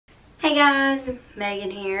Hey guys,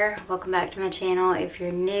 Megan here. Welcome back to my channel. If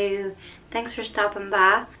you're new, thanks for stopping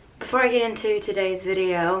by. Before I get into today's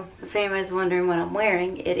video, if anybody's wondering what I'm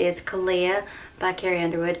wearing, it is e.l.f. by Carrie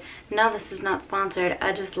Underwood. No, this is not sponsored.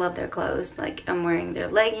 I just love their clothes. Like, I'm wearing their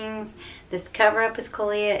leggings. This cover up is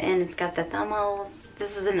e.l.f. and it's got the thumb holes.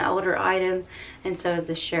 This is an older item, and so is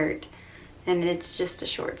the shirt. And it's just a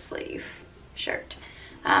short sleeve shirt.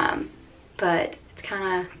 But it's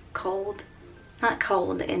kind of cold. Not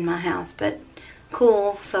cold in my house, but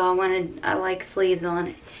cool, so I like sleeves on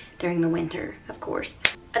it during the winter, of course.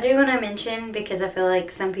 I do want to mention, because I feel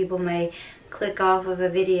like some people may click off of a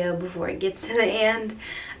video before it gets to the end,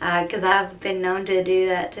 because I've been known to do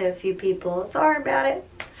that to a few people. Sorry about it.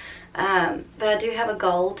 But I do have a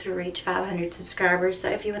goal to reach 500 subscribers, so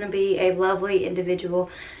if you want to be a lovely individual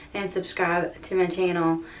and subscribe to my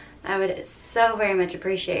channel, I would so very much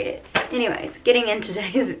appreciate it. Anyways, getting into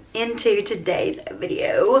today's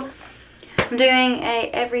video. I'm doing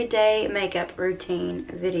a everyday makeup routine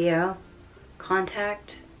video.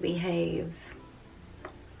 Contact, behave.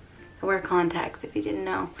 I wear contacts if you didn't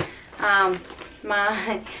know.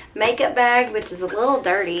 My makeup bag, which is a little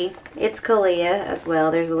dirty, it's e.l.f. as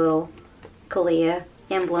well. There's a little e.l.f.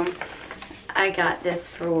 emblem. I got this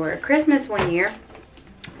for Christmas one year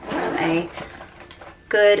from a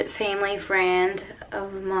good family friend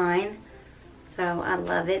of mine, so I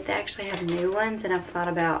love it. They actually have new ones, and I've thought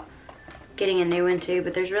about getting a new one too,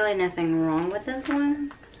 but there's really nothing wrong with this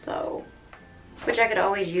one, so, which I could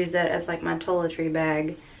always use that as like my toiletry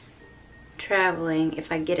bag traveling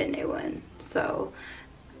if I get a new one. So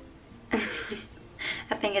I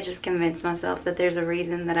think I just convinced myself that there's a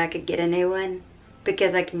reason that I could get a new one,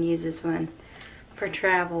 because I can use this one for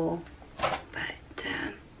travel. But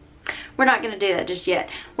we're not going to do that just yet.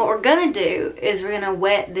 What we're going to do is we're going to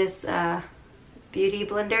wet this beauty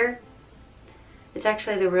blender. It's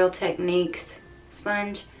actually the Real Techniques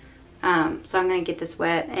sponge. So I'm going to get this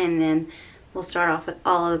wet, and then we'll start off with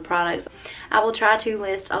all of the products. I will try to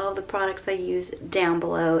list all of the products I use down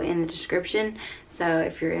below in the description. So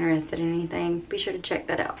if you're interested in anything, be sure to check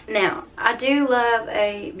that out. Now, I do love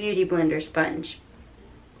a beauty blender sponge.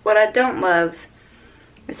 What I don't love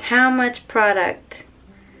is how much product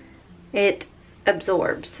it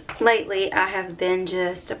absorbs. Lately, I have been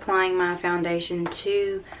just applying my foundation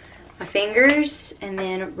to my fingers and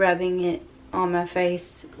then rubbing it on my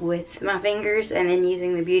face with my fingers and then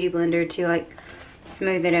using the beauty blender to like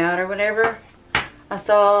smooth it out or whatever. I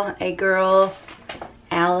saw a girl,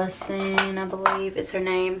 Allison, I believe is her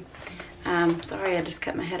name. Sorry, I just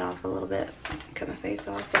cut my head off a little bit. Cut my face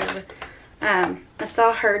off, whatever. I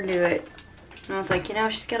saw her do it, and I was like, you know,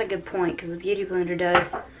 she's got a good point, because the beauty blender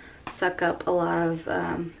does suck up a lot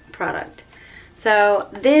of product. So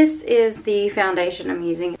this is the foundation I'm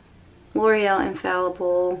using. L'Oreal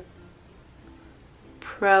Infallible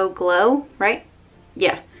Pro Glow, right?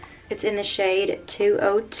 Yeah. It's in the shade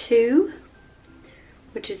 202,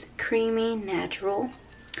 which is creamy natural.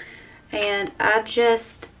 And I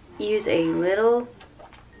just use a little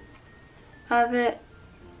of it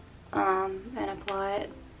and apply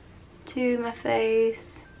it to my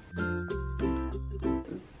face.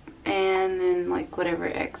 And then like whatever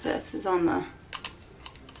excess is on the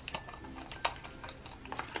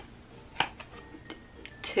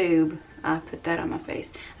tube, I put that on my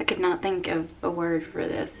face. I could not think of a word for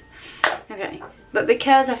this. Okay, but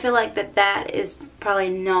because I feel like that is probably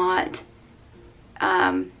not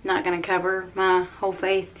gonna cover my whole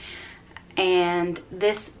face, and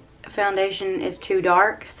this foundation is too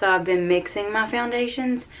dark, so I've been mixing my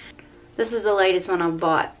foundations. This is the latest one I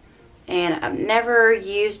bought. And I've never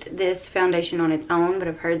used this foundation on its own, but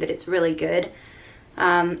I've heard that it's really good.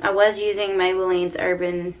 I was using Maybelline's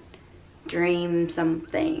Urban Dream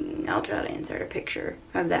something. I'll try to insert a picture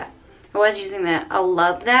of that. I was using that. I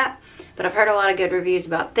love that, but I've heard a lot of good reviews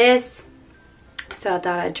about this, so I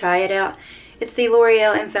thought I'd try it out. It's the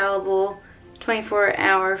L'Oreal Infallible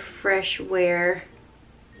 24-Hour Fresh Wear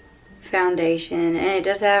Foundation, and it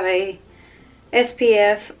does have a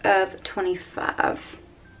SPF of 25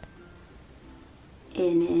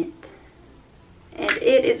 in it, and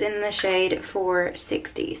it is in the shade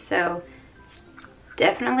 460, so it's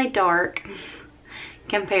definitely dark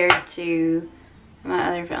compared to my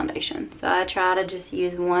other foundation. So I try to just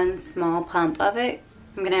use one small pump of it.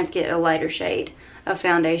 I'm gonna have to get a lighter shade of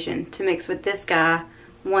foundation to mix with this guy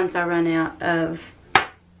once I run out of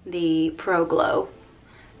the Pro Glow.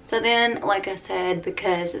 So then, like I said,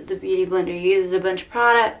 because the beauty blender uses a bunch of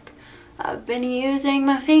product, I've been using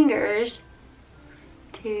my fingers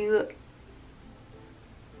to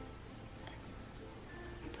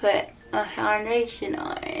put a foundation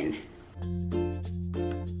on.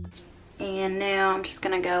 And now I'm just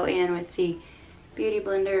gonna go in with the Beauty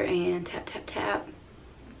Blender and tap, tap, tap.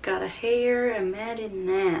 Got a hair, imagine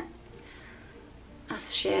that. I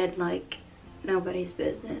shed like nobody's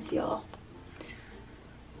business, y'all.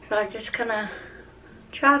 So I just kind of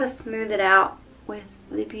try to smooth it out with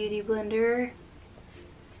the Beauty Blender.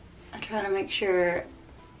 I try to make sure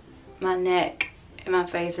my neck and my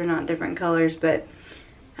face are not different colors, but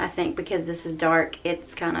I think because this is dark,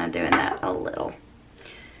 it's kind of doing that a little.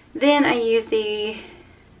 Then I use the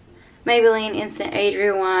Maybelline Instant Age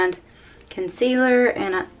Rewind concealer,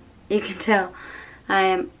 and you can tell I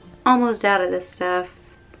am almost out of this stuff.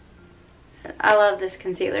 I love this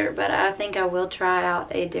concealer, but I think I will try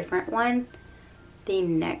out a different one the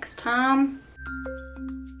next time.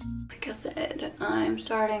 Like I said, I'm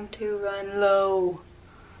starting to run low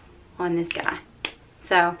on this guy.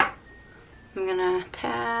 So I'm gonna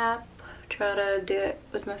tap, try to do it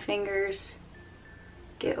with my fingers,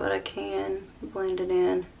 get what I can, blend it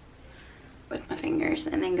in with my fingers,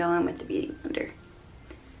 and then go in with the Beauty Blender.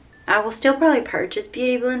 I will still probably purchase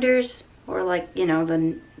Beauty Blenders, or like, you know,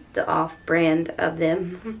 the off-brand of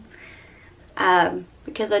them.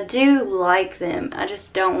 Because I do like them. I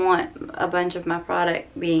just don't want a bunch of my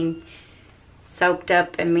product being soaked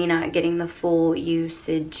up and me not getting the full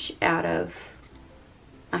usage out of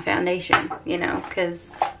my foundation, you know,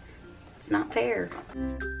 because it's not fair.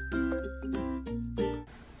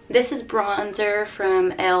 This is bronzer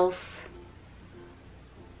from e.l.f.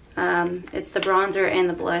 It's the bronzer and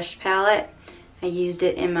the blush palette. I used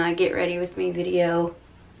it in my Get Ready With Me video.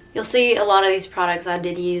 You'll see a lot of these products I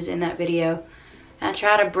did use in that video. I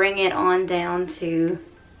try to bring it on down to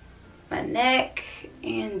my neck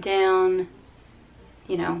and down,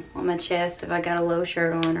 you know, on my chest if I got a low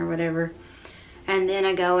shirt on or whatever. And then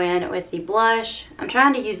I go in with the blush. I'm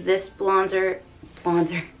trying to use this this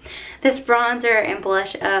bronzer and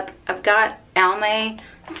blush up. I've got Almay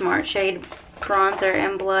Smart Shade bronzer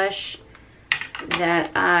and blush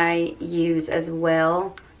that I use as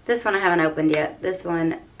well. This one I haven't opened yet. This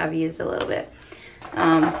one I've used a little bit.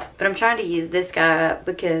 But I'm trying to use this guy up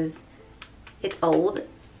because it's old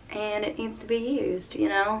and it needs to be used, you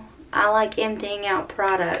know. I like emptying out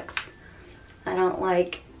products. I don't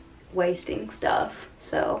like wasting stuff.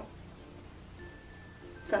 So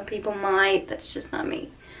some people might, that's just not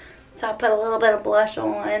me. So I put a little bit of blush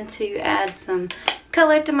on to add some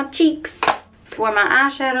color to my cheeks. For my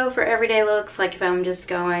eyeshadow for everyday looks, like if I'm just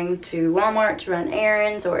going to Walmart to run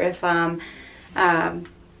errands, or if I'm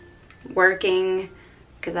working,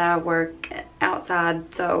 because I work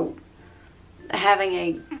outside, so having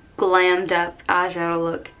a glammed up eyeshadow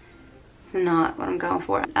look is not what I'm going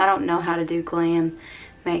for. I don't know how to do glam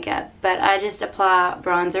makeup, but I just apply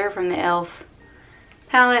bronzer from the e.l.f.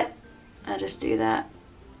 palette. I just do that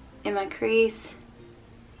in my crease.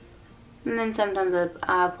 And then sometimes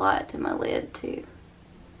I apply it to my lid too.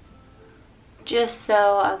 Just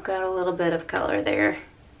so I've got a little bit of color there.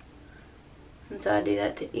 And so I do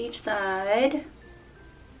that to each side.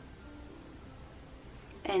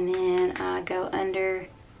 And then I go under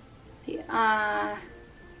the eye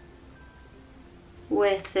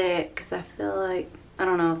with it, because I feel like, I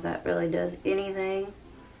don't know if that really does anything,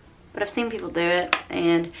 but I've seen people do it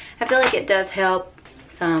and I feel like it does help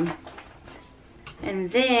some.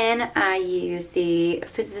 And then I use the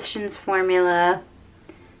Physicians Formula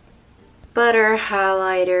Butter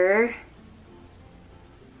Highlighter,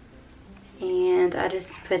 and I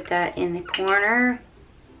just put that in the corner,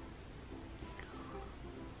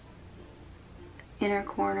 inner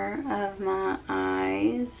corner of my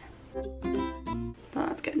eyes. So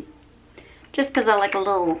that's good. Just because I like a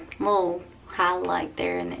little highlight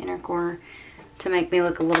there in the inner corner to make me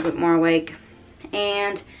look a little bit more awake.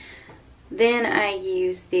 And then I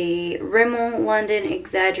use the Rimmel London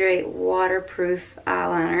Exaggerate Waterproof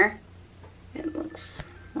Eyeliner. It looks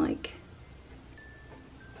like,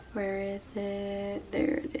 where is it?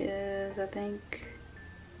 There it is, I think.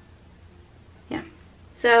 Yeah.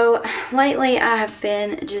 So lately I have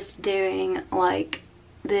been just doing like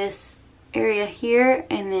this area here,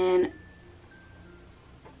 and then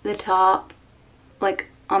the top, like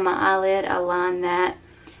on my eyelid, I line that.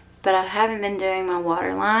 But I haven't been doing my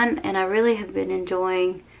waterline, and I really have been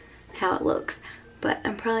enjoying how it looks. But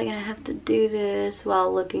I'm probably going to have to do this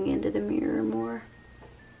while looking into the mirror more.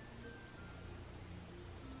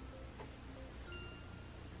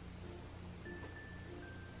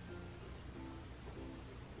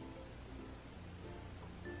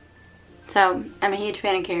 So, I'm a huge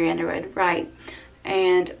fan of Carrie Underwood, right?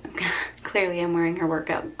 And clearly I'm wearing her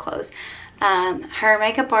workout clothes. Her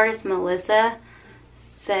makeup artist, Melissa,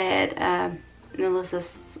 said, Melissa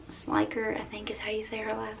Sliker, I think is how you say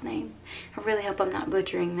her last name. I really hope I'm not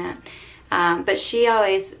butchering that. But she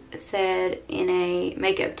always said in a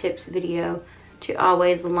makeup tips video to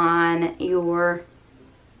always line your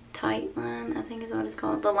tight line, I think is what it's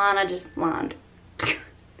called. The line I just lined.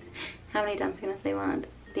 How many times can I say lined?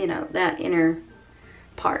 You know, that inner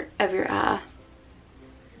part of your eye.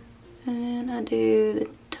 And then I do the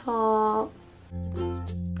top.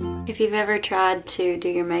 If you've ever tried to do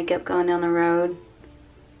your makeup going down the road,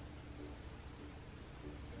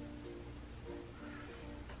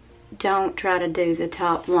 don't try to do the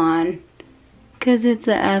top line, because it's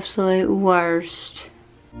the absolute worst.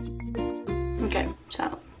 Okay,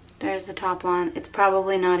 so there's the top line. It's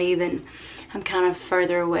probably not even. I'm kind of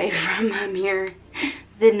further away from my mirror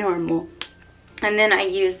than normal. And then I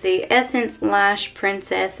use the Essence Lash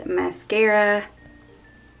Princess Mascara.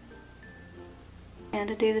 And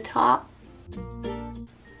to do the top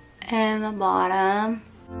and the bottom.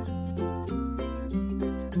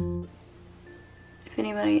 If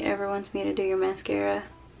anybody ever wants me to do your mascara,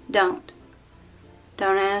 don't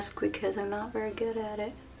ask, because I'm not very good at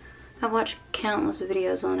it. I've watched countless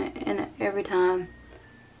videos on it, and every time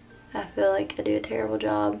I feel like I do a terrible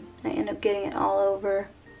job. I end up getting it all over,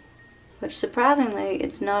 which surprisingly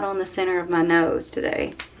it's not on the center of my nose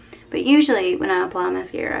today. But usually when I apply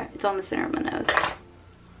mascara, it's on the center of my nose.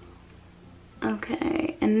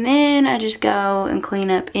 Okay, and then I just go and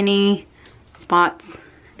clean up any spots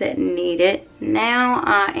that need it. Now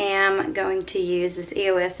I am going to use this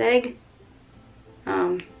EOS egg.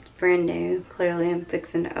 It's brand new. Clearly I'm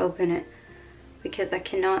fixing to open it because I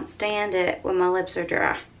cannot stand it when my lips are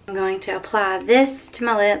dry. I'm going to apply this to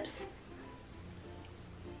my lips.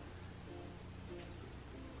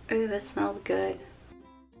 Ooh, that smells good.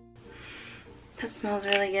 That smells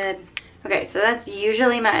really good. Okay, so that's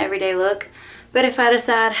usually my everyday look. But if I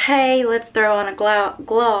decide, hey, let's throw on a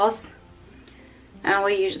gloss, I will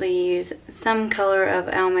usually use some color of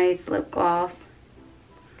Almay's lip gloss.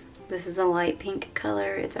 This is a light pink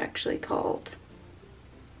color. It's actually called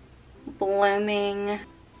Blooming.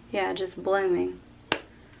 Yeah, just Blooming.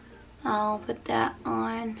 I'll put that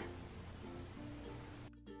on.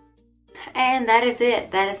 And that is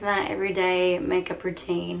it. That is my everyday makeup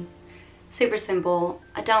routine. Super simple.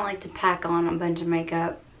 I don't like to pack on a bunch of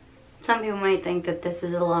makeup. Some people might think that this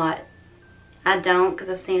is a lot. I don't, because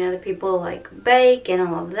I've seen other people like bake and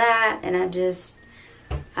all of that, and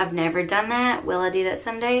I've never done that. Will I do that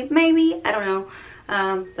someday? Maybe. I don't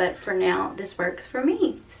know. But for now, this works for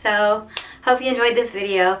me. So, hope you enjoyed this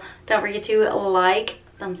video. Don't forget to like,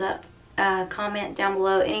 thumbs up, comment down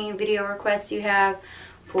below any video requests you have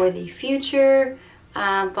for the future.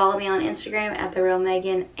 Follow me on Instagram at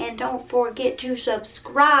TheRealMegan, and don't forget to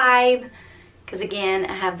subscribe, because again,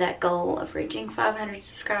 I have that goal of reaching 500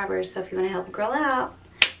 subscribers. So if you want to help a girl out,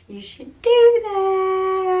 you should do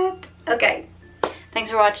that. Okay, thanks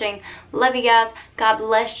for watching. Love you guys. God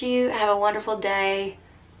bless you. Have a wonderful day.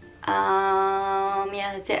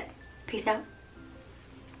 Yeah, that's it. Peace out.